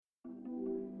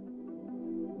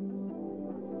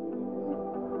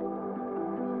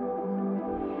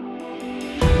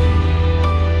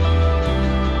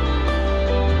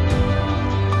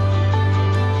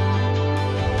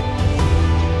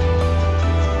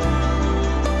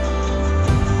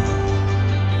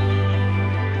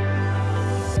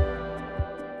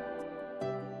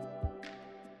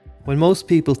When most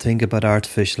people think about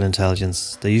artificial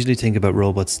intelligence, they usually think about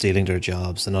robots stealing their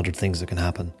jobs and other things that can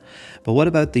happen. But what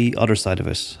about the other side of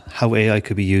it? How AI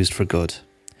could be used for good?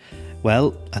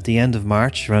 Well, at the end of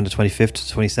March, around the 25th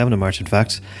to 27th of March in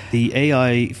fact, the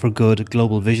AI for Good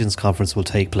Global Visions Conference will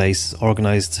take place,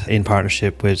 organised in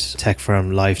partnership with tech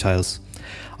firm LiveTiles.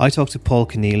 I talked to Paul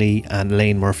Keneally and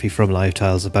Lane Murphy from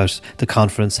LiveTiles about the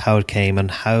conference, how it came and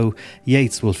how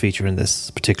Yates will feature in this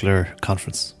particular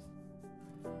conference.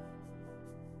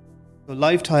 So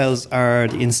LiveTiles are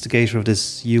the instigator of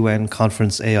this UN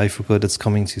conference AI for Good that's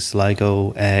coming to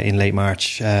Sligo in late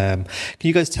March. Can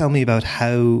you guys tell me about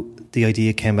how the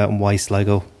idea came about and why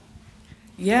Sligo?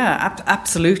 Yeah,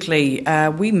 absolutely.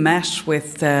 We met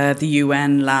with the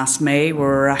UN last May. We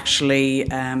were actually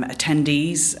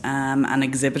attendees and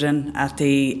exhibiting at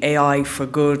the AI for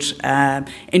Good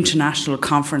international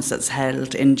conference that's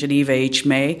held in Geneva each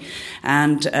May.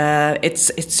 And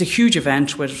it's a huge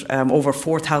event with over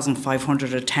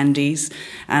 4,500 attendees.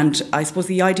 And I suppose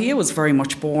the idea was very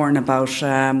much born about,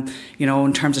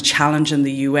 in terms of challenging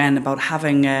the UN, about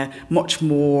having a much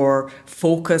more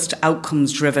focused,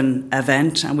 outcomes-driven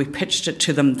event. And we pitched it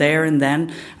to them there and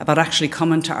then about actually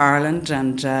coming to Ireland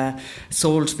and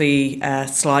sold the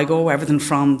Sligo, everything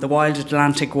from the Wild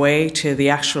Atlantic Way to the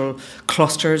actual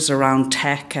clusters around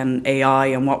tech and AI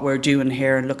and what we're doing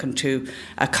here and looking to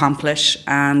accomplish.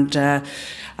 And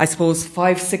I suppose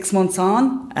 5-6 months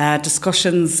on,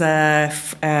 discussions were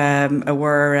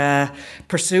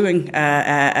pursuing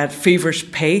at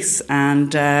feverish pace,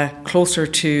 and closer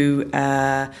to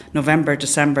November,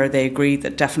 December, they agreed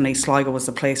that definitely Sligo was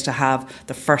the place to have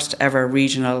the first ever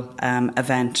regional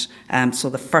event, so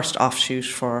the first offshoot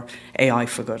for AI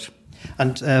for Good.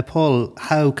 And Paul,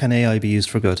 how can AI be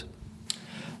used for good?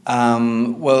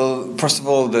 Well, first of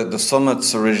all, the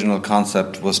summit's original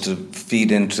concept was to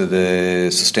feed into the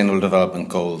Sustainable Development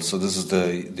Goals. So this is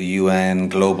the UN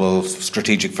Global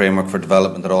Strategic Framework for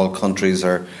Development that all countries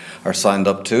are signed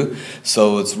up to.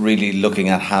 So it's really looking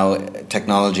at how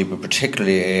technology, but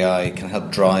particularly AI, can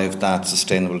help drive that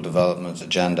sustainable development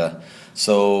agenda.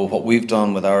 So what we've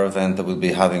done with our event that we'll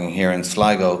be having here in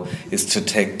Sligo is to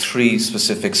take 3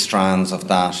 specific strands of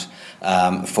that,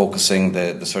 focusing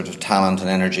the sort of talent and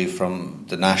energy from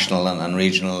the national and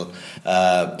regional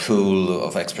pool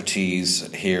of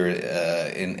expertise here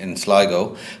in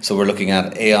Sligo. So we're looking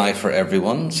at AI for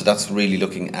everyone. So that's really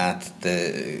looking at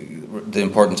the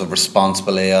importance of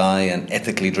responsible AI and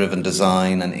ethically driven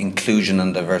design, and inclusion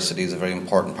and diversity is a very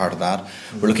important part of that.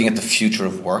 We're looking at the future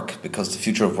of work, because the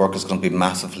future of work is going to be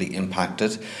massively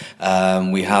impacted.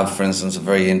 We have, for instance, a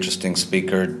very interesting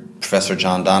speaker, Professor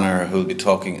John Danner, who will be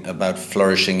talking about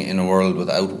flourishing in a world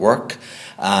without work.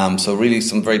 So really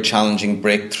some very challenging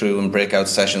breakthrough and breakout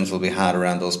sessions will be had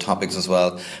around those topics as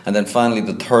well. And then finally,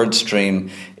 the third stream,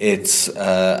 it's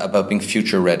about being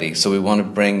future ready. So we want to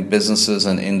bring businesses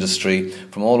and industry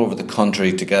from all over the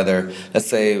country together. Let's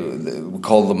say we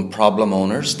call them problem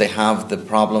owners. They have the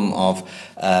problem of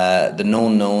the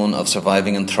known of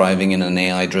surviving and thriving in an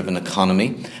AI-driven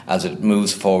economy as it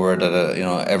moves forward at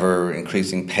a ever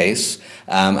increasing pace,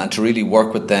 and to really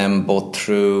work with them both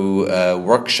through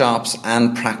workshops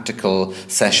and practical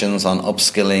sessions on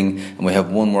upskilling. And we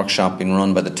have one workshop being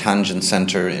run by the Tangent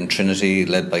Centre in Trinity,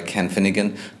 led by Ken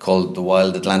Finnegan, called the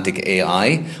Wild Atlantic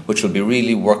AI, which will be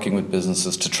really working with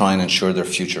businesses to try and ensure they're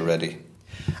future ready.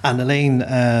 And Elaine,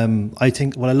 I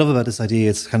think what I love about this idea,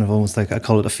 it's kind of almost like, I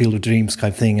call it a field of dreams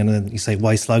kind of thing. And then you say,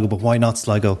 why Sligo, but why not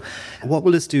Sligo? What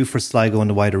will this do for Sligo and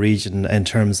the wider region in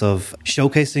terms of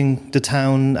showcasing the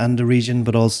town and the region,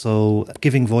 but also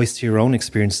giving voice to your own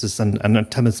experiences and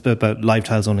tell us a bit about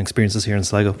LiveTiles' own experiences here in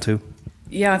Sligo too?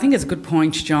 Yeah, I think it's a good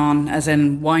point, John, as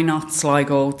in, why not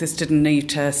Sligo? This didn't need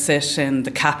to sit in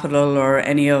the capital or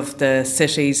any of the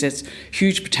cities. It's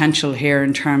huge potential here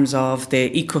in terms of the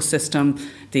ecosystem,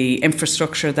 the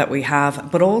infrastructure that we have,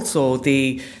 but also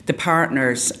the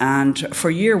partners. And for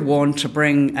year one, to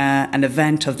bring an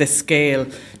event of this scale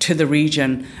to the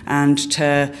region, and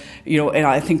to,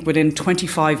 I think within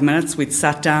 25 minutes, we'd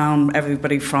sat down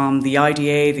everybody from the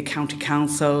IDA, the County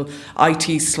Council,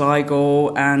 IT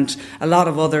Sligo, and a lot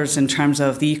of others in terms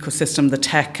of the ecosystem, the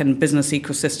tech and business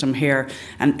ecosystem here.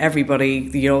 And everybody,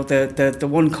 the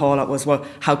one call out was, well,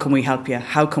 how can we help you?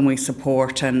 How can we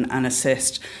support and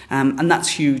assist? And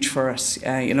that's huge for us.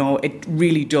 It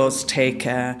really does take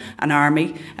an army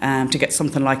to get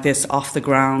something like this off the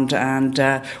ground, and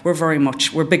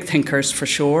we're big thinkers for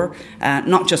sure.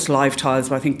 Not just LiveTiles,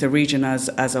 but I think the region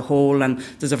as a whole. And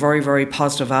there's a very, very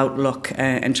positive outlook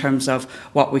in terms of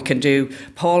what we can do.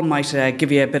 Paul might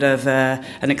give you a bit of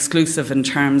an exclusive in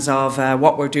terms of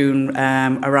what we're doing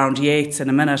around Yates in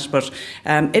a minute, but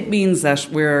it means that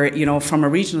we're, from a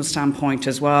regional standpoint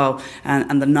as well,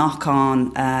 and the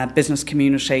knock-on business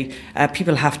community,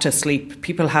 people have to sleep,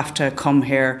 people have to come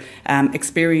here,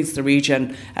 experience the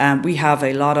region. We have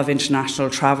a lot of international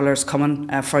travellers coming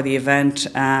for the event,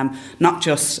 not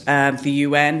just the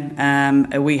UN.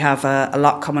 We have a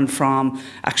lot coming from,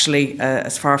 actually,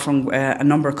 as far from a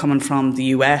number coming from the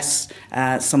US,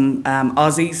 some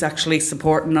Aussies actually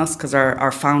supporting us because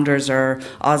our founders are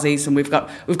Aussies, and we've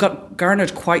got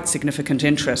garnered quite significant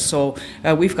interest. So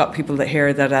we've got people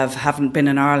here that haven't been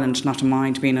in Ireland, not to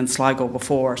mind being in Sligo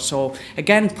before. So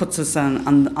again, puts us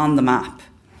on the map.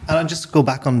 And just go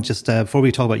back on before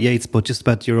we talk about Yates, but just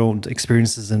about your own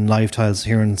experiences in LiveTiles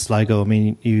here in Sligo. I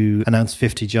mean, you announced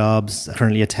 50 jobs,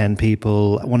 currently at 10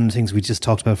 people. One of the things we just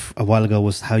talked about a while ago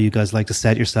was how you guys like to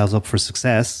set yourselves up for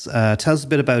success. Tell us a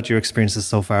bit about your experiences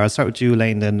so far. I'll start with you,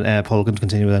 Elaine, then Paul can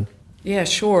continue then. Yeah,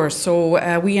 sure.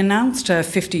 So we announced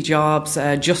 50 jobs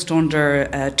just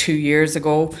under 2 years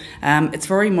ago. It's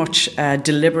very much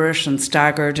deliberate and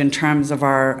staggered in terms of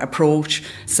our approach,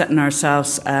 setting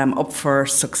ourselves up for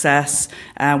success.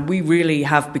 We really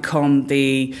have become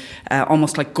the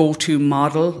almost like go-to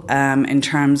model in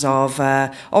terms of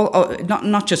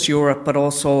not just Europe, but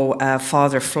also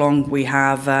farther flung. We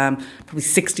have probably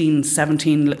 16,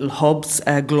 17 little hubs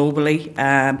globally,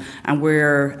 and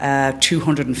we're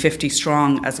 250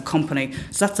 strong as a company.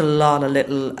 So that's a lot of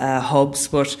little hubs,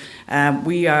 but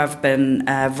we have been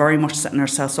very much setting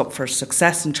ourselves up for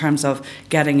success in terms of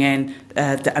getting in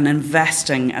and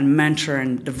investing and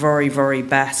mentoring the very, very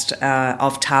best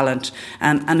of talent,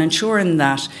 and ensuring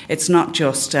that it's not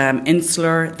just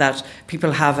insular, that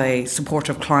people have a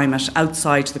supportive climate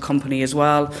outside the company as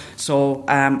well. So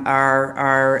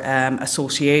our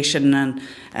association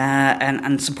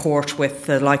and support with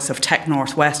the likes of Tech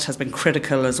Northwest has been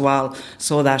critical as well,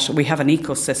 so that we have an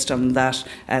ecosystem that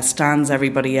stands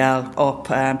everybody else up.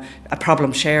 A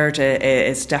problem shared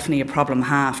is definitely a problem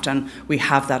halved, and we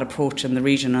have that approach in the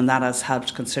region, and that has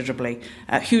helped considerably.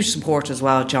 Huge support as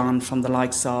well, John, from the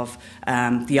likes of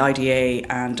the IDA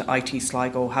and IT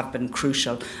Sligo have been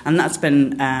crucial, and that's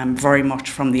been very much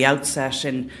from the outset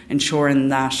in ensuring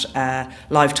that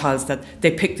LiveTiles, that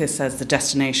they pick this as the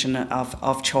destination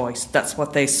of choice. That's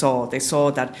what they saw. They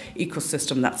saw that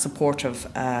ecosystem, that supportive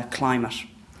climate.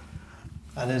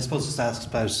 And I suppose just ask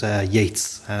about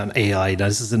Yates and AI. Now,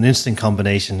 this is an interesting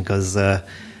combination because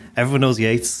everyone knows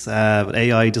Yates, but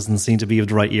AI doesn't seem to be of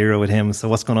the right era with him. So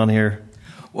what's going on here?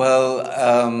 Well,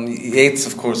 Yates,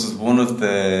 of course, is one of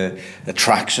the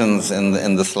attractions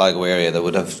in the Sligo area that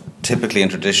would have typically and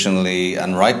traditionally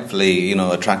and rightfully,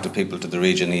 attracted people to the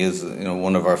region. He is,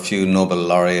 one of our few Nobel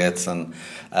laureates, and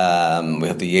we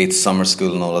have the Yates Summer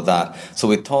School and all of that. So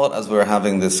we thought, as we were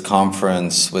having this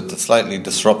conference with a slightly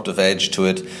disruptive edge to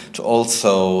it, to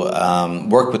also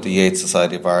work with the Yates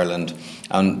Society of Ireland.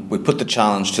 And we put the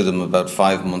challenge to them about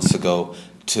 5 months ago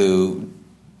to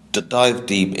dive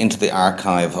deep into the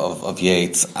archive of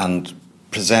Yates and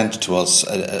present to us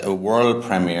a world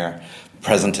premiere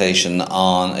presentation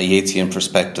on a Yatesian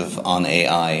perspective on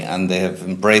AI, and they have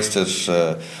embraced it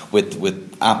with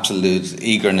absolute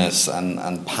eagerness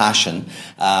and passion.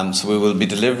 So we will be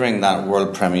delivering that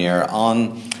world premiere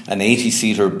on an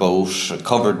 80-seater boat, a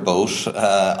covered boat,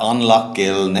 on Lough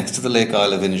Gill, next to the Lake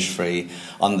Isle of Innisfree,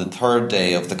 on the third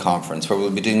day of the conference, where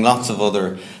we'll be doing lots of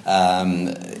other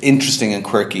interesting and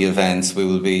quirky events. We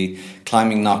will be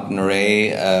climbing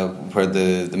Knocknaray, where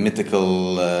the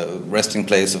mythical resting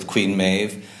place of Queen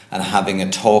Maeve, and having a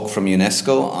talk from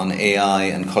UNESCO on AI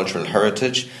and cultural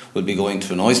heritage. We'll be going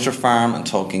to an oyster farm and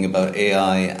talking about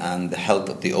AI and the health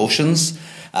of the oceans.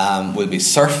 We'll be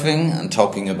surfing and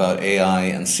talking about AI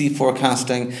and sea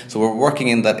forecasting. So we're working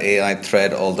in that AI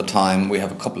thread all the time. We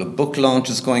have a couple of book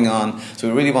launches going on. So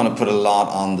we really want to put a lot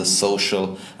on the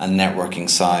social and networking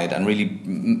side and really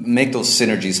make those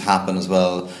synergies happen as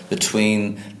well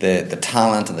between the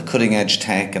talent and the cutting edge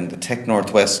tech and the Tech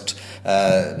Northwest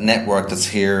network that's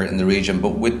here in the region, but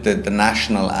with the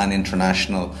national and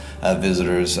international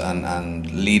visitors and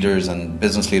leaders and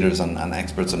business leaders and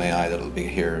experts in AI that will be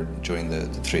here during the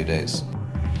 3 days.